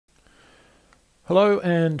Hello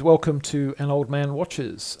and welcome to An Old Man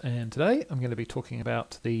Watches, and today I'm going to be talking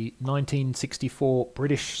about the 1964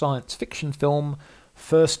 British science fiction film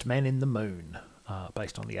First Men in the Moon,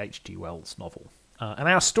 based on the H.G. Wells novel. And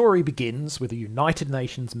our story begins with a United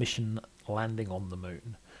Nations mission landing on the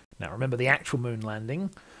moon. Now remember, the actual moon landing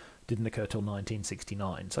didn't occur till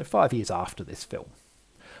 1969, so 5 years after this film.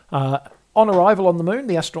 On arrival on the moon,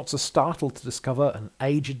 the astronauts are startled to discover an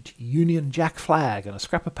aged Union Jack flag and a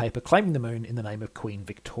scrap of paper claiming the moon in the name of Queen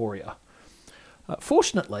Victoria.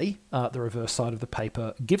 Fortunately, the reverse side of the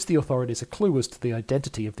paper gives the authorities a clue as to the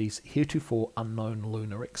identity of these heretofore unknown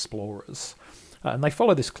lunar explorers. And they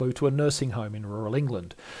follow this clue to a nursing home in rural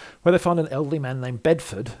England, where they find an elderly man named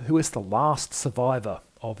Bedford, who is the last survivor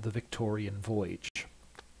of the Victorian voyage.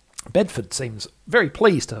 Bedford seems very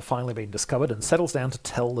pleased to have finally been discovered and settles down to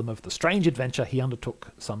tell them of the strange adventure he undertook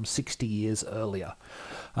some 60 years earlier.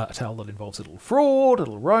 A tale that involves a little fraud, a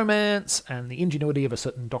little romance, and the ingenuity of a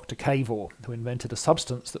certain Dr. Cavor, who invented a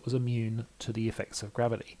substance that was immune to the effects of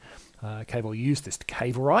gravity. Cavor used this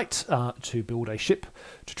Cavorite to build a ship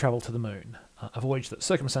to travel to the moon, a voyage that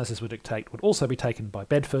circumstances would dictate would also be taken by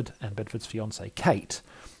Bedford and Bedford's fiancée Kate,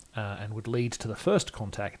 and would lead to the first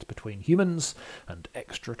contact between humans and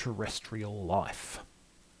extraterrestrial life.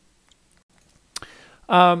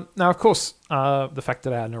 Now, of course, the fact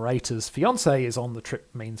that our narrator's fiancée is on the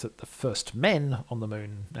trip means that the first men on the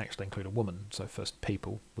moon actually include a woman, so first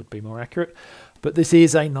people would be more accurate. But this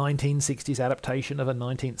is a 1960s adaptation of a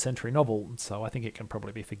 19th century novel, so I think it can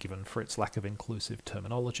probably be forgiven for its lack of inclusive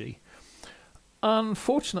terminology.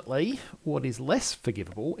 Unfortunately, what is less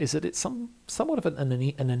forgivable is that it's somewhat of an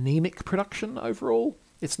anemic production overall.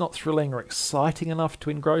 It's not thrilling or exciting enough to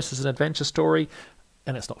engross as an adventure story,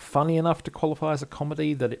 and it's not funny enough to qualify as a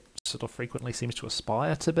comedy that it sort of frequently seems to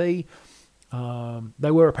aspire to be.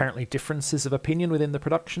 There were apparently differences of opinion within the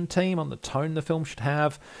production team on the tone the film should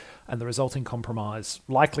have, and the resulting compromise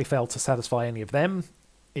likely failed to satisfy any of them.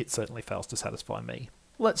 It certainly fails to satisfy me.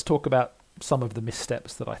 Let's talk about some of the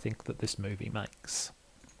missteps that I think that this movie makes.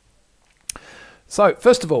 So,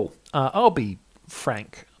 first of all, I'll be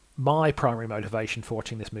frank. My primary motivation for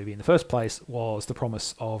watching this movie in the first place was the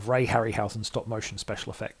promise of Ray Harryhausen's stop-motion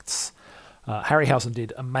special effects. Harryhausen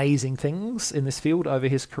did amazing things in this field over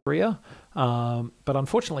his career, but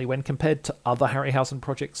unfortunately, when compared to other Harryhausen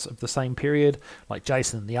projects of the same period, like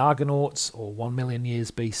Jason and the Argonauts or 1 Million Years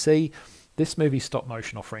BC, this movie's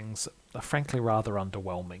stop-motion offerings are frankly rather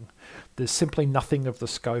underwhelming. There's simply nothing of the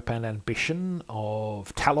scope and ambition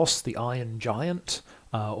of Talos the Iron Giant,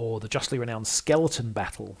 or the justly renowned skeleton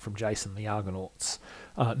battle from Jason and the Argonauts,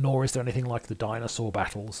 nor is there anything like the dinosaur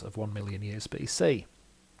battles of 1 Million Years BC.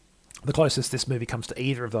 The closest this movie comes to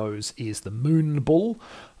either of those is the Moon Bull,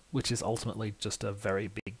 which is ultimately just a very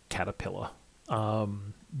big caterpillar.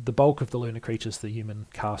 The bulk of the lunar creatures the human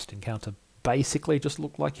cast encounter basically just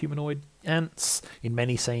look like humanoid ants. In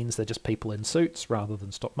many scenes, they're just people in suits rather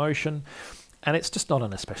than stop motion, and it's just not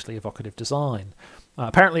an especially evocative design.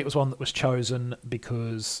 Apparently, it was one that was chosen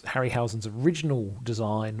because Harryhausen's original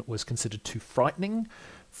design was considered too frightening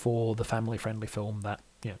for the family-friendly film that,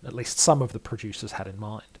 at least some of the producers had in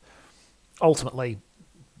mind. Ultimately,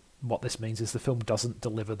 what this means is the film doesn't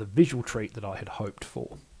deliver the visual treat that I had hoped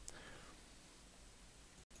for.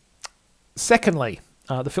 Secondly,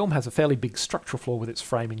 the film has a fairly big structural flaw with its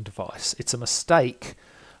framing device. It's a mistake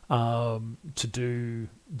to do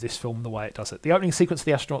this film the way it does it. The opening sequence of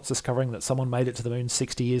the astronauts discovering that someone made it to the moon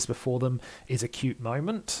 60 years before them is a cute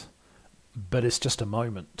moment, but it's just a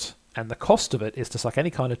moment. And the cost of it is to suck any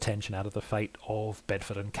kind of tension out of the fate of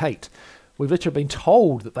Bedford and Kate. We've literally been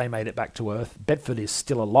told that they made it back to Earth. Bedford is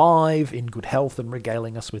still alive, in good health, and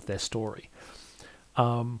regaling us with their story.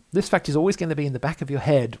 This fact is always going to be in the back of your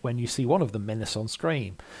head when you see one of them menace on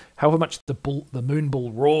screen. However much the Moon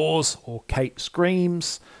Bull roars or Kate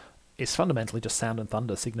screams, it's fundamentally just sound and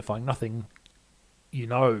thunder, signifying nothing. You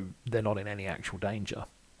know they're not in any actual danger.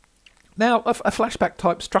 Now, a flashback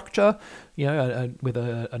type structure, with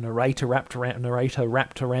a narrator wrapped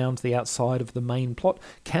around the outside of the main plot,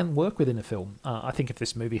 can work within a film. I think if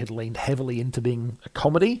this movie had leaned heavily into being a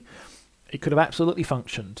comedy, it could have absolutely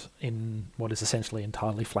functioned in what is essentially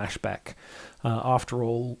entirely flashback. After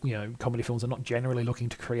all, comedy films are not generally looking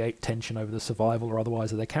to create tension over the survival or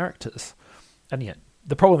otherwise of their characters. And yet,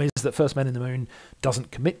 the problem is that First Men in the Moon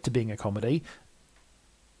doesn't commit to being a comedy.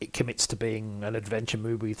 It commits to being an adventure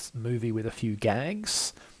movie with a few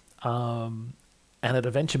gags. And an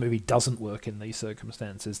adventure movie doesn't work in these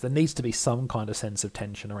circumstances. There needs to be some kind of sense of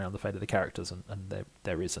tension around the fate of the characters, and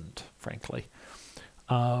there isn't, frankly.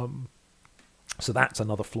 So that's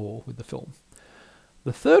another flaw with the film.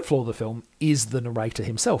 The third flaw of the film is the narrator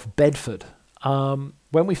himself, Bedford.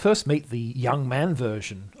 When we first meet the young man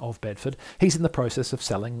version of Bedford, he's in the process of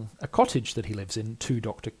selling a cottage that he lives in to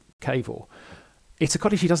Dr. Cavor. It's a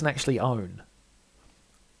cottage he doesn't actually own,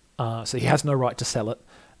 so he has no right to sell it,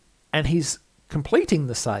 and he's completing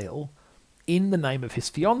the sale in the name of his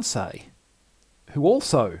fiancée, who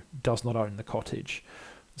also does not own the cottage.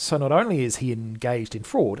 So not only is he engaged in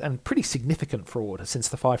fraud, and pretty significant fraud, since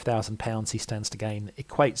the £5,000 he stands to gain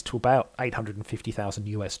equates to about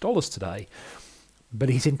 $850,000 today, but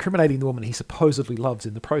he's incriminating the woman he supposedly loves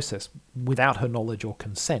in the process without her knowledge or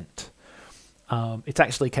consent. It's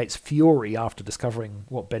actually Kate's fury after discovering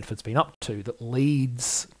what Bedford's been up to that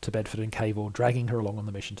leads to Bedford and Cavor dragging her along on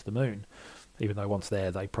the mission to the moon, even though once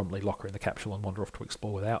there they promptly lock her in the capsule and wander off to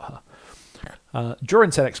explore without her.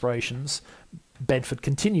 During said explorations, Bedford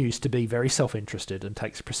continues to be very self-interested and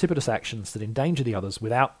takes precipitous actions that endanger the others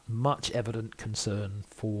without much evident concern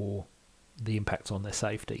for the impacts on their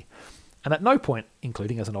safety. And at no point,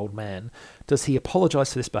 including as an old man, does he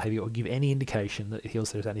apologise for this behaviour or give any indication that he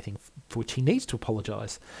feels there's anything for which he needs to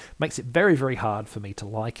apologise. Makes it very, very hard for me to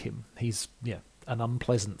like him. He's an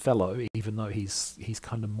unpleasant fellow, even though he's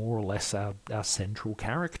kind of more or less our central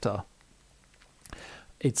character.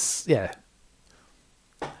 It's,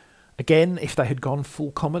 Again, if they had gone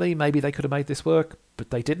full comedy, maybe they could have made this work, but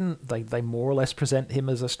they didn't. They more or less present him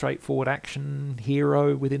as a straightforward action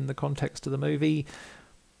hero within the context of the movie.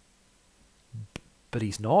 But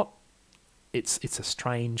he's not. It's a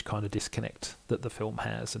strange kind of disconnect that the film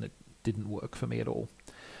has, and it didn't work for me at all.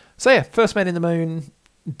 So yeah, First Man in the Moon,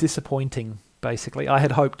 disappointing, basically. I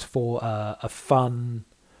had hoped for a fun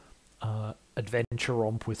adventure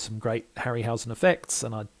romp with some great Harryhausen effects,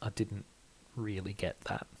 and I didn't really get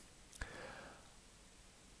that.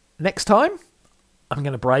 Next time, I'm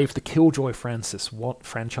going to brave the Killjoy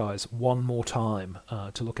franchise one more time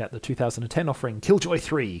to look at the 2010 offering Killjoy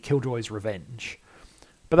 3, Killjoy's Revenge.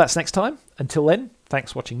 But that's next time. Until then,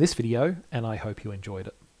 thanks for watching this video, and I hope you enjoyed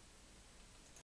it.